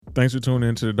Thanks for tuning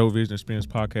into the Dope Vision Experience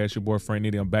podcast. Your boy Frank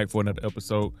Nitty. I'm back for another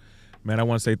episode. Man, I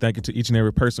want to say thank you to each and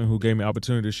every person who gave me the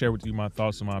opportunity to share with you my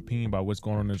thoughts and my opinion about what's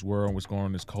going on in this world, what's going on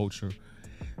in this culture.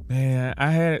 Man,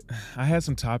 I had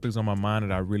some topics on my mind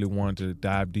that I really wanted to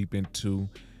dive deep into,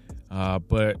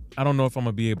 but I don't know if I'm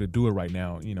gonna be able to do it right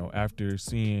now. You know, after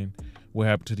seeing what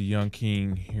happened to the young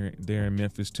king there in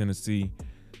Memphis, Tennessee,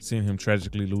 seeing him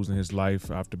tragically losing his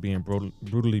life after being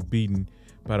brutally beaten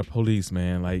by the police,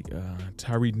 man. Like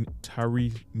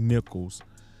Tyree Nichols,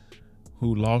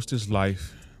 who lost his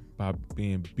life by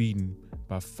being beaten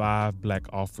by 5 black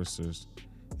officers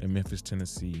in Memphis,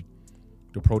 Tennessee.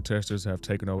 The protesters have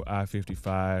taken over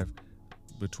I-55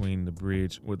 between the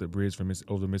bridge, over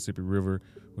the Mississippi River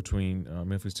between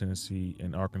Memphis, Tennessee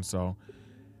and Arkansas.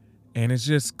 And it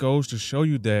just goes to show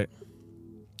you that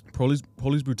police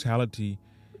brutality,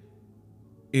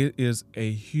 it is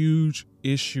a huge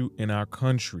issue in our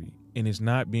country, and it's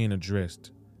not being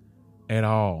addressed at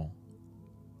all.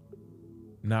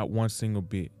 Not one single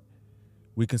bit.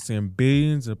 We can send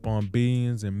billions upon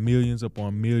billions and millions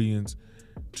upon millions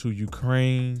to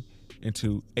Ukraine and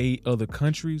to aid other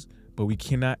countries, but we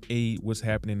cannot aid what's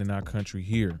happening in our country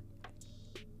here.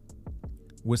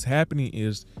 What's happening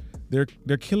is they're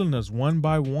killing us one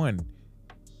by one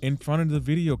in front of the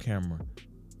video camera.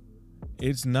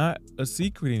 It's not a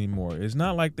secret anymore. It's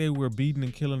not like they were beating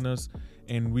and killing us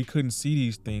and we couldn't see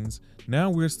these things. Now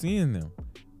we're seeing them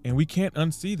and we can't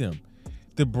unsee them.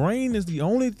 The brain is the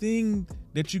only thing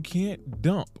that you can't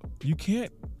dump. You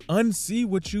can't unsee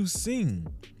what you've seen.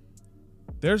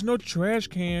 There's no trash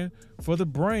can for the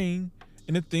brain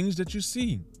and the things that you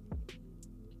see.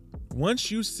 Once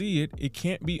you see it, it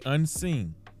can't be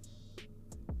unseen.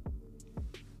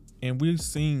 And we've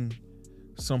seen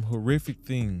some horrific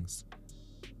things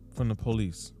from the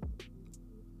police.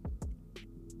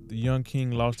 The young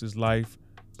king lost his life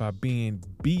by being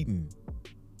beaten.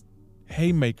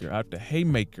 Haymaker after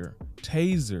haymaker,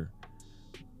 taser,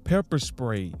 pepper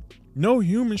spray. No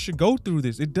human should go through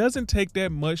this. It doesn't take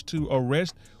that much to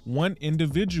arrest one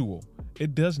individual.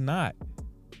 It does not.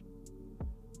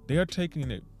 They are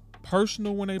taking it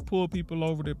personal when they pull people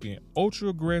over. They're being ultra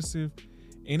aggressive,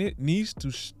 and it needs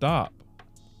to stop.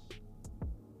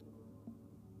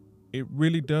 It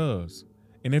really does.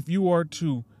 And if you are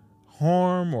to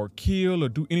harm or kill or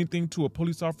do anything to a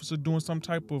police officer doing some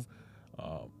type of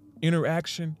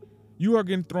interaction, you are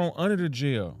getting thrown under the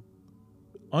jail.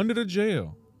 Under the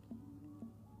jail.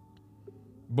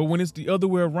 But when it's the other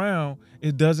way around,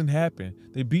 it doesn't happen.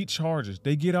 They beat charges.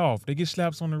 They get off. They get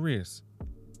slaps on the wrist.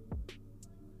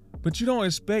 But you don't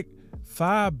expect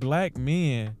 5 black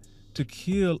men to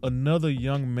kill another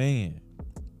young man.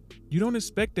 You don't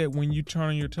expect that when you turn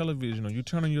on your television or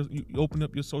you open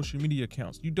up your social media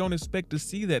accounts. You don't expect to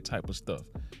see that type of stuff.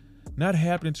 Not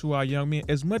happening to our young men.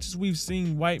 As much as we've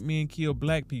seen white men kill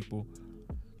black people,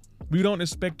 we don't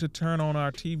expect to turn on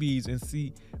our TVs and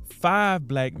see 5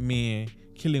 black men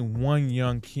killing one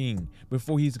young king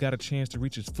before he's got a chance to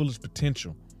reach his fullest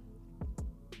potential.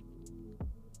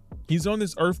 He's on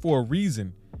this earth for a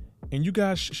reason, and you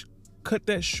guys cut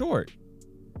that short.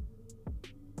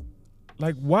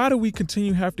 Like, why do we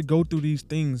continue to have to go through these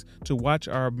things to watch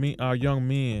our young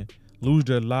men lose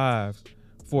their lives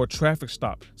for a traffic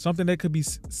stop? Something that could be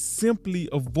simply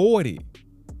avoided.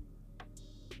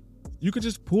 You could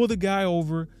just pull the guy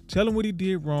over, tell him what he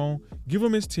did wrong, give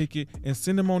him his ticket, and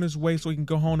send him on his way so he can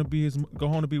go home to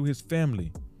be with his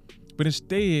family. But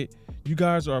instead, you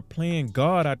guys are playing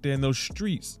God out there in those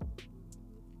streets.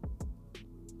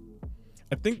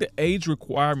 I think the age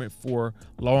requirement for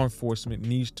law enforcement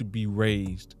needs to be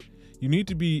raised. You need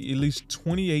to be at least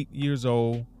 28 years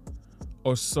old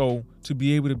or so to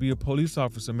be able to be a police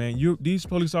officer, man. These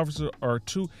police officers are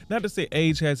too, not to say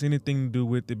age has anything to do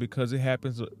with it, because it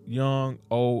happens young,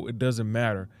 old, it doesn't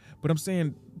matter. But I'm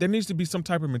saying there needs to be some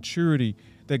type of maturity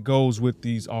that goes with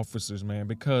these officers, man,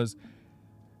 because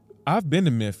I've been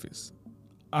to Memphis.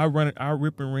 I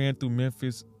rip and ran through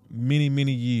Memphis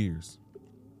many years.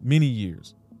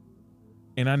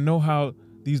 And I know how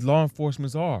these law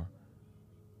enforcement are.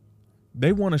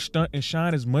 They want to stunt and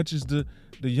shine as much as the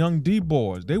young D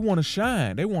boys. They want to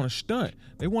shine. They want to stunt.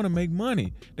 They want to make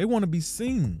money. They want to be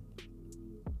seen.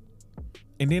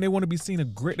 And then they want to be seen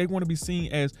they want to be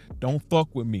seen as, don't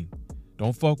fuck with me.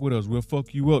 Don't fuck with us. We'll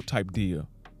fuck you up type deal.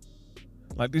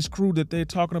 Like this crew that they're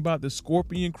talking about, the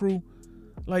Scorpion crew,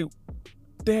 like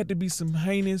there had to be some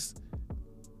heinous,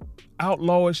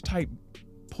 outlawish type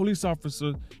police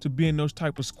officer to be in those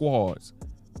type of squads.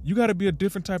 You got to be a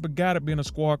different type of guy to be in a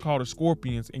squad called the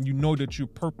Scorpions, and you know that you're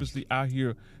purposely out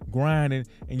here grinding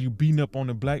and you beating up on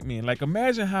the black men. Like,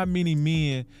 imagine how many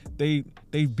men they've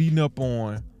beaten up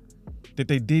on that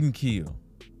they didn't kill.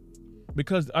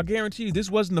 Because I guarantee you,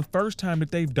 this wasn't the first time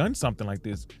that they've done something like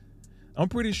this. I'm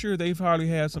pretty sure they've probably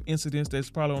had some incidents that's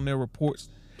probably on their reports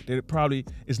that it probably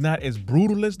is not as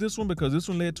brutal as this one, because this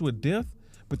one led to a death,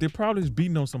 but they're probably just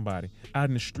beating on somebody out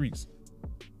in the streets.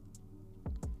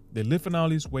 They're lifting all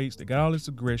these weights, they got all this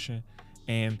aggression,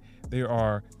 and they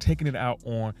are taking it out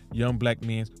on young black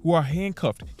men who are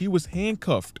handcuffed. He was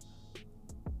handcuffed.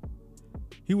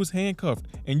 He was handcuffed,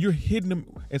 and you're hitting him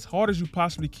as hard as you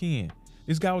possibly can.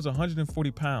 This guy was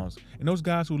 140 pounds, and those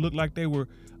guys who looked like they were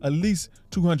at least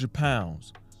 200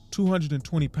 pounds,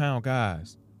 220-pound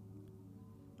guys.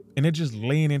 And they're just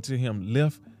laying into him,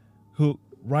 left hook,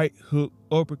 right hook,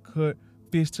 uppercut,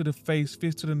 fist to the face,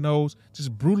 fist to the nose,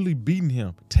 just brutally beating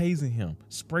him, tasing him,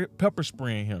 pepper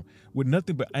spraying him with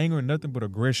nothing but anger and nothing but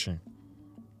aggression.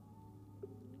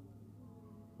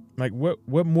 Like,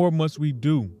 what more must we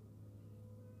do?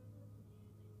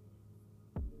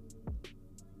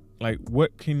 Like,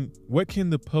 what can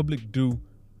the public do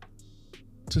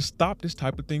to stop this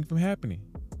type of thing from happening?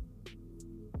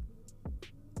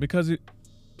 Because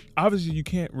obviously you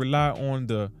can't rely on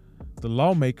the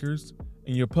lawmakers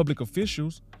and your public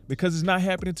officials, because it's not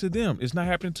happening to them. It's not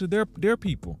happening to their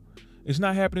people. It's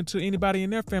not happening to anybody in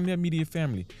their family, their immediate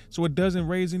family. So it doesn't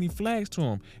raise any flags to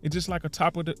them. It's just like a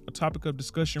topic of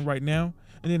discussion right now,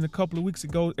 and then a couple of weeks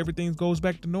ago, everything goes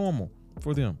back to normal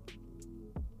for them.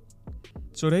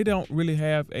 So they don't really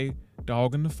have a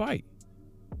dog in the fight.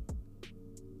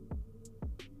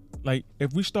 Like,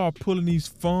 if we start pulling these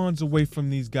funds away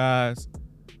from these guys,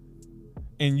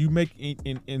 and you make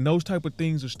and those type of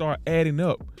things will start adding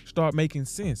up, start making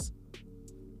sense.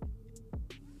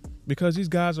 Because these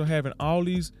guys are having all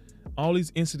these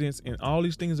incidents, and all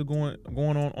these things are going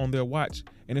on their watch,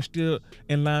 and they're still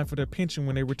in line for their pension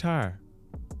when they retire.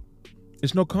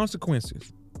 There's no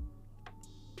consequences.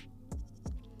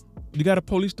 You got to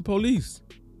police the police.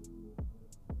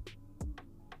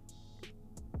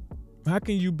 How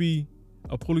can you be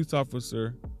a police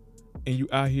officer and you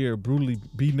out here brutally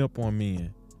beating up on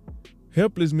men,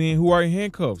 helpless men who are in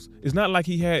handcuffs? It's not like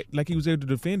he was able to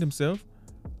defend himself.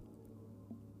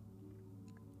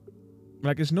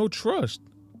 Like, it's no trust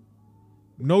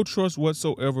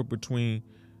whatsoever between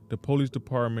the police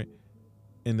department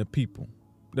and the people.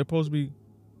 They're supposed to be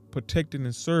protecting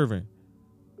and serving,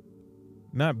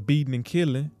 not beating and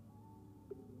killing.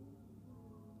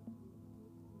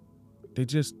 They're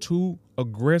just too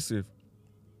aggressive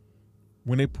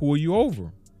when they pull you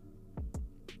over.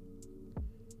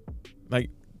 Like,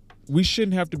 we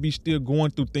shouldn't have to be still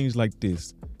going through things like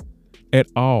this at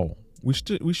all. We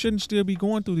shouldn't still be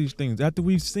going through these things after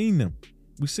we've seen them.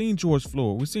 We've seen George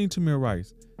Floyd. We've seen Tamir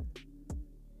Rice.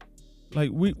 Like,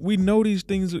 we know these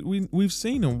things. We've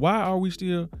seen them. Why are we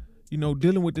still,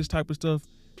 dealing with this type of stuff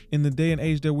in the day and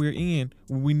age that we're in,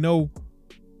 when we know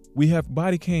we have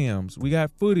body cams, we got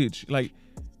footage? Like,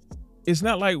 it's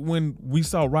not like when we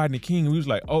saw Rodney King and we was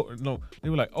like, oh no, they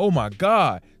were like, oh my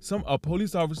God, a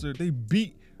police officer, they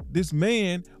beat this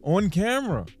man on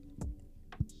camera.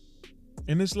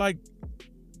 And it's like,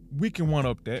 we can one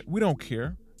up that. We don't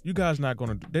care. You guys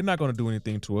they're not gonna do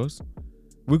anything to us.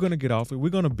 We're gonna get off it. We're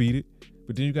gonna beat it.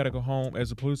 But then you gotta go home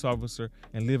as a police officer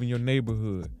and live in your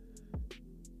neighborhood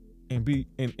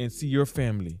and see your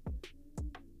family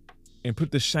and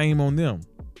put the shame on them.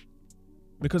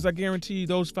 Because I guarantee you,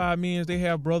 those 5 men, they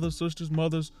have brothers, sisters,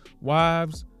 mothers,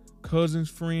 wives, cousins,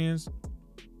 friends,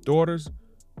 daughters,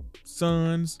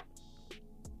 sons.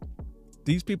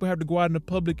 These people have to go out in the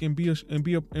public and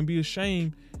be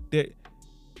ashamed that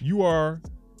you are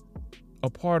a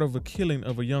part of a killing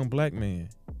of a young black man.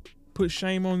 Put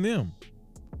shame on them.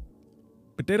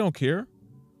 But they don't care.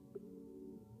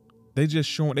 They just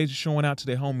showing out to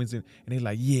their homies, and they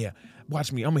like, yeah,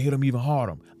 watch me, I'm gonna hit him even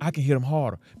harder. I can hit him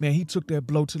harder. Man, he took that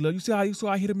blow to the left. You saw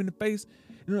I hit him in the face?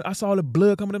 I saw all the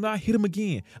blood coming up. I hit him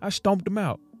again. I stomped him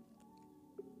out.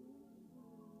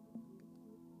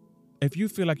 If you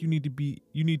feel like you need to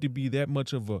be that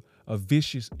much of a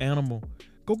vicious animal,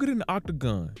 go get in the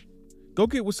octagon. Go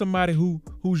get with somebody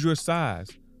who's your size,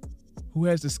 who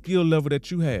has the skill level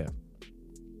that you have.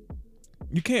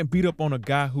 You can't beat up on a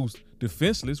guy who's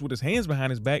defenseless with his hands behind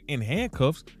his back in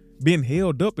handcuffs, being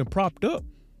held up and propped up.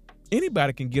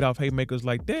 Anybody can get off haymakers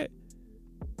like that.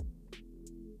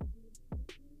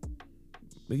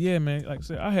 But yeah, man, like I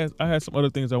said, I had some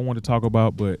other things I wanted to talk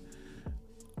about, but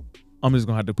I'm just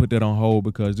gonna have to put that on hold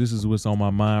because this is what's on my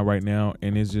mind right now.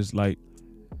 And it's just like,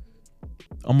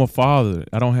 I'm a father.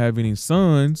 I don't have any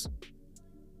sons,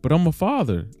 but I'm a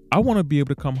father. I want to be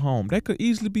able to come home. That could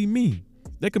easily be me.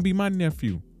 That could be my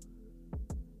nephew.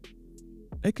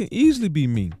 That could easily be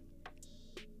me.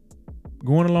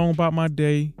 going along about my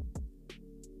day.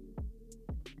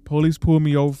 Police pull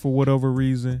me over for whatever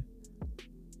reason.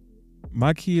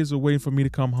 My kids are waiting for me to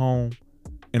come home,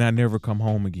 and I never come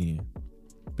home again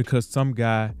because some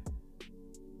guy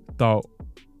thought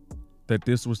that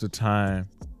this was the time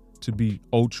to be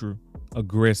ultra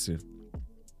aggressive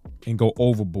and go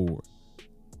overboard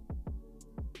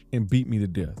and beat me to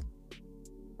death.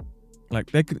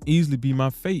 Like, that could easily be my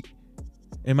fate,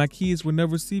 and my kids will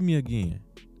never see me again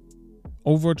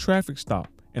over a traffic stop,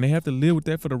 and they have to live with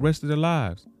that for the rest of their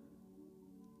lives.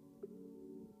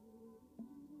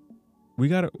 We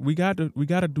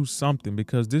gotta do something,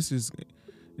 because this is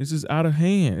out of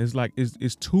hand. It's like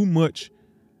it's too much.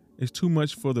 It's too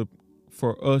much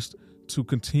for us to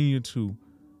continue to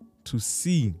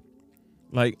see.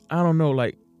 Like, I don't know,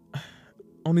 like,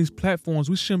 on these platforms,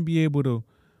 we shouldn't be able to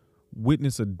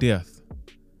witness a death.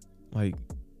 Like,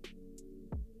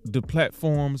 the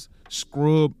platforms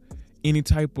scrub any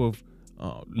type of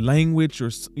language,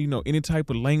 or any type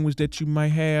of language that you might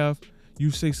have. You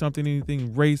say something,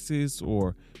 anything racist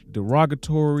or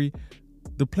derogatory,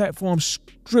 the platform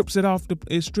strips it off.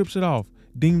 It strips it off,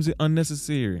 deems it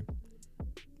unnecessary.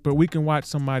 But we can watch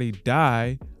somebody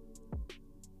die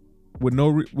with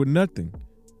nothing.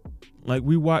 Like,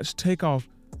 we watched Takeoff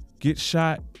get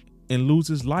shot and lose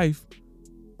his life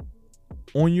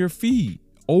on your feed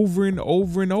over and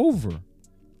over and over.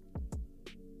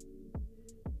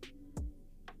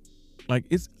 Like,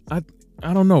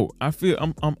 I don't know. I feel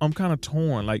I'm kind of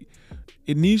torn. Like,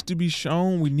 it needs to be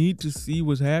shown. We need to see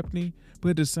what's happening, but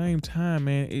at the same time,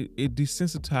 man, it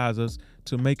desensitizes us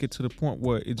to make it to the point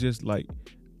where it just like,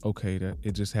 okay, that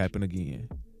it just happened again.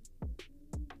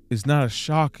 It's not a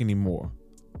shock anymore.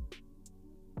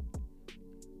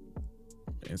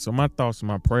 And so my thoughts and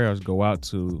my prayers go out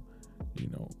to,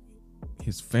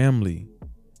 his family,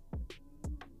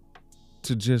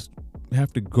 to just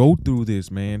have to go through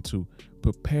this, man, to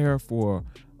prepare for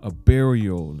a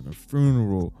burial and a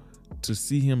funeral, to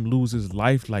see him lose his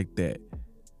life like that,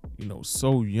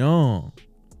 so young.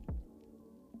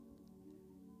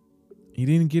 He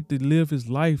didn't get to live his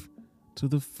life to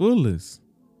the fullest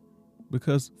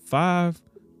because 5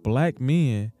 black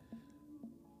men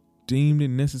deemed it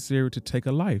necessary to take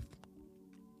a life.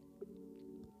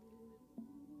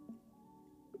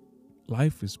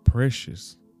 Life is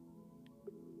precious.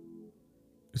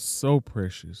 It's so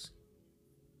precious.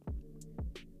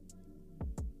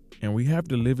 And we have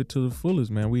to live it to the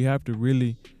fullest, man. We have to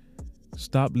really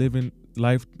stop living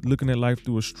life, looking at life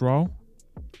through a straw,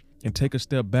 and take a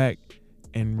step back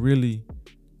and really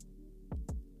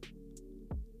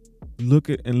look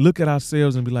at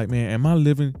ourselves and be like, man, am I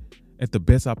living at the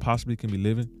best I possibly can be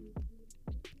living?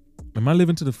 Am I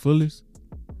living to the fullest?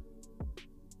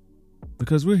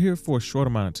 Because we're here for a short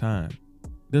amount of time.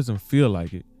 It doesn't feel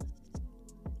like it,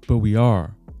 but we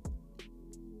are.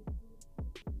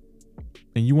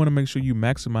 And you want to make sure you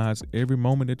maximize every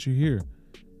moment that you're here.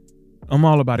 I'm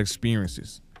all about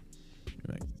experiences.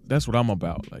 Like, that's what I'm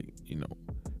about. Like,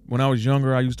 when I was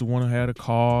younger, I used to want to have the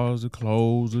cars, the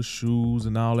clothes, the shoes,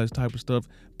 and all that type of stuff.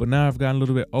 But now I've gotten a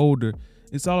little bit older.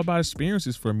 It's all about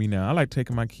experiences for me now. I like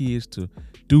taking my kids to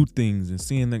do things and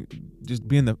seeing them, just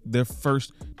being their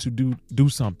first to do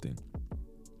something.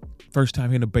 First time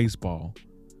hitting a baseball.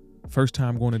 First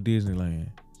time going to Disneyland.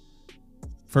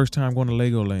 First time going to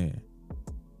Legoland.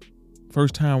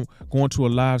 First time going to a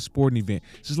live sporting event.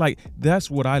 It's just like, that's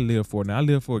what I live for now. I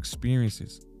live for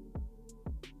experiences.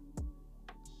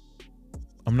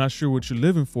 I'm not sure what you're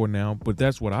living for now, but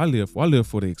that's what I live for. I live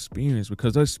for the experience,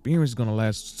 because the experience is going to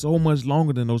last so much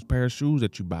longer than those pair of shoes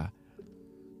that you buy,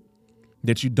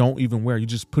 that you don't even wear. You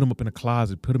just put them up in a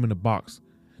closet, put them in a box.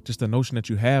 Just the notion that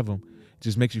you have them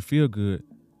just makes you feel good.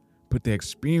 But the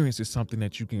experience is something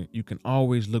that you can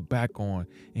always look back on,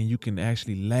 and you can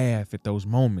actually laugh at those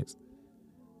moments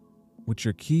with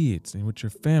your kids and with your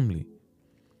family.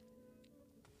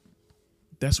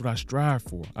 That's what I strive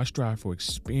for. I strive for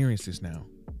experiences now.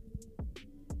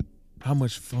 How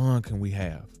much fun can we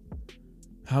have?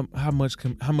 How much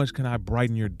can I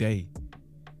brighten your day?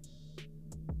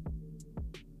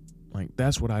 Like,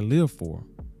 that's what I live for.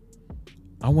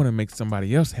 I want to make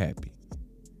somebody else happy.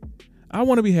 I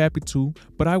want to be happy too,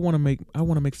 but I want to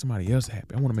make somebody else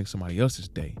happy. I want to make somebody else's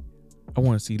day. I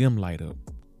want to see them light up.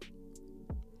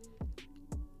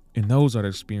 And those are the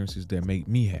experiences that make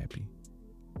me happy.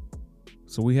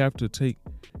 So we have to take,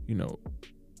 we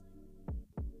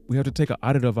have to take an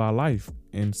audit of our life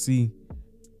and see,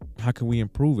 how can we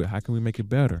improve it? How can we make it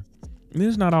better? And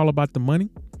it's not all about the money.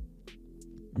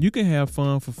 You can have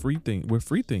fun with free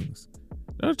things.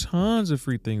 There are tons of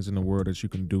free things in the world that you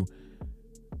can do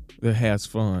that has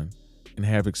fun. and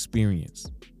have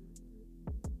experience.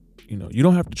 You know, you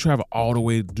don't have to travel all the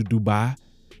way to Dubai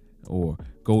or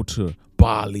go to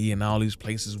Bali and all these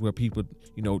places where people,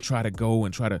 you know, try to go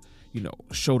and try to, you know,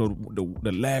 show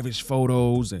the lavish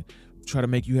photos and try to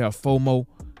make you have FOMO.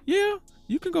 Yeah,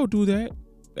 you can go do that.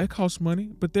 That costs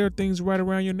money, but there are things right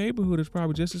around your neighborhood that's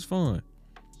probably just as fun.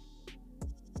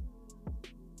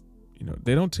 You know,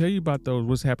 they don't tell you about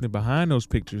what's happening behind those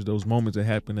pictures, those moments that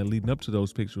happen and leading up to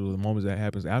those pictures, or the moments that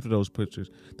happens after those pictures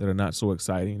that are not so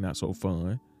exciting, not so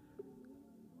fun.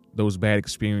 Those bad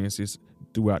experiences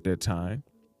throughout that time.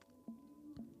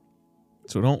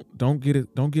 So don't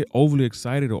get overly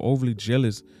excited or overly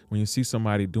jealous when you see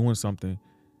somebody doing something,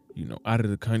 you know, out of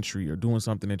the country or doing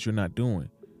something that you're not doing.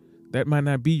 That might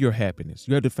not be your happiness.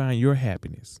 You have to find your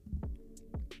happiness.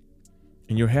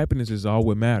 And your happiness is all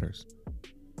what matters.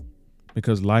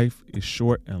 Because life is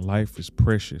short and life is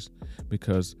precious.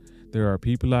 Because there are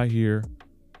people out here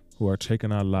who are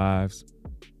taking our lives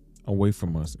away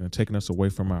from us and taking us away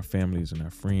from our families and our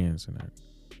friends and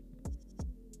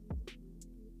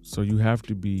so you have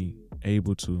to be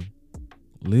able to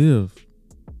live.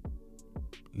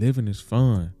 Living is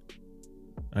fun.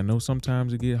 I know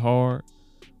sometimes it get hard,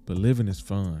 but living is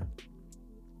fun.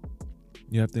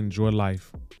 You have to enjoy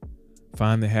life.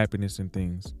 Find the happiness in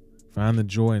things. Find the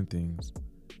joy in things.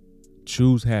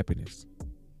 Choose happiness.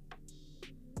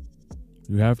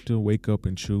 You have to wake up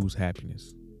and choose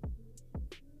happiness.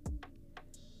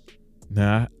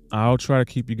 Now, I'll try to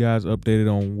keep you guys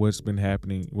updated on what's been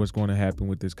happening, what's going to happen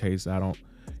with this case. I don't,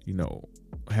 you know,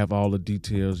 have all the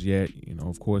details yet. You know,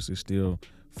 of course, it's still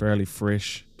fairly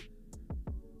fresh.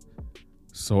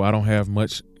 So I don't have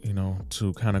much, you know,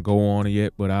 to kind of go on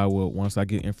yet. But I will, once I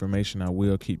get information, I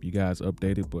will keep you guys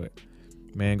updated. But,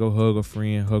 man, go hug a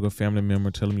friend, hug a family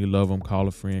member, tell them you love them. Call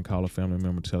a friend, call a family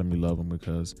member, tell them you love them,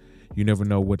 because you never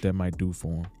know what that might do for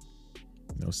them.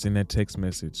 You know, send that text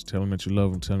message. Tell them that you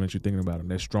love them. Tell them that you're thinking about them.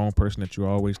 That strong person that you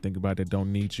always think about that don't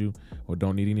need you or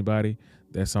don't need anybody,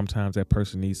 that sometimes that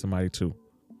person needs somebody too.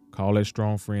 Call that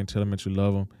strong friend. Tell them that you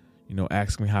love them. You know,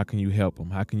 ask me, how can you help them?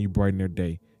 How can you brighten their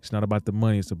day? It's not about the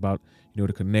money. It's about, you know,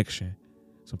 the connection.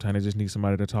 Sometimes they just need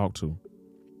somebody to talk to.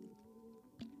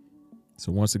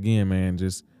 So once again, man,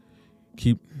 just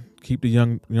keep the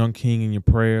young king in your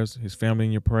prayers, his family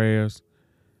in your prayers.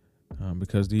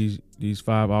 Because these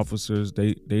 5 officers,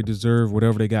 they deserve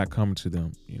whatever they got coming to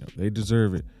them. You know, they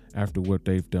deserve it after what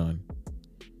they've done.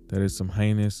 That is some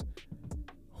heinous,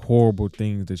 horrible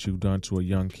things that you've done to a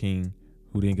young king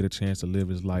who didn't get a chance to live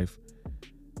his life,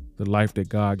 the life that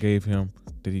God gave him,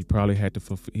 that he probably had to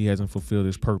he hasn't fulfilled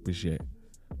his purpose yet.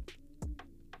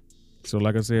 So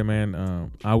like I said,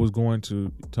 man, I was going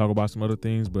to talk about some other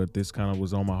things, but this kind of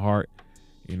was on my heart.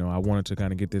 You know, I wanted to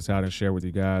kind of get this out and share with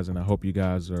you guys, and I hope you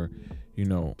guys are, you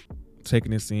know,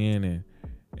 taking this in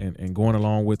and going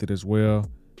along with it as well.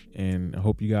 And I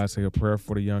hope you guys say a prayer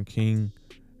for the young king,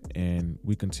 and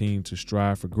we continue to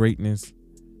strive for greatness,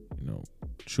 you know,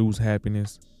 choose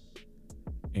happiness,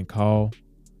 and call,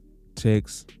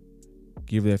 text,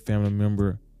 give that family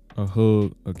member a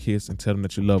hug, a kiss, and tell them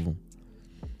that you love them.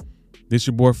 This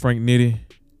your boy Frank Nitty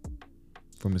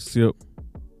from the SIP.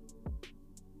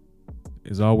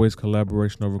 Is always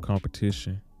collaboration over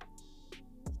competition.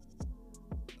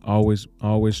 Always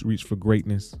reach for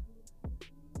greatness.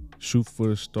 Shoot for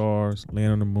the stars,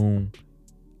 land on the moon,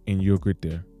 and you'll get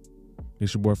there.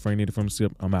 This your boy Frank Nitty from the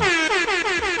SIP. I'm out. I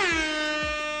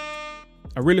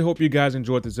really hope you guys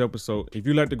enjoyed this episode. If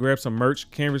you'd like to grab some merch,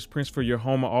 canvas prints for your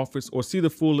home or office, or see the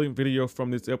full-length video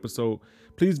from this episode,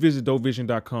 please visit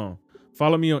dovision.com.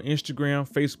 Follow me on Instagram,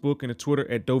 Facebook, and the Twitter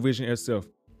at DoVisionSF.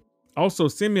 Also,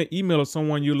 send me an email of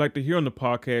someone you'd like to hear on the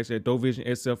podcast at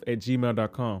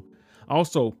dovisionsf@gmail.com.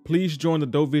 Also, please join the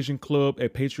DoVision Club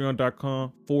at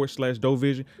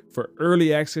patreon.com/DoVision for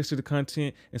early access to the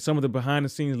content and some of the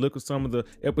behind-the-scenes look at some of the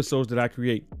episodes that I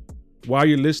create. While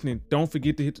you're listening, don't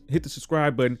forget to hit the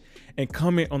subscribe button and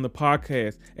comment on the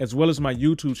podcast, as well as my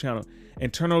YouTube channel,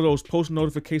 and turn on those post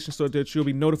notifications so that you'll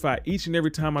be notified each and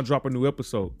every time I drop a new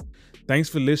episode. Thanks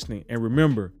for listening, and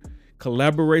remember,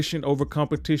 collaboration over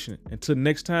competition. Until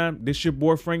next time, this your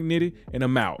boy Frank Nitty, and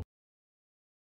I'm out.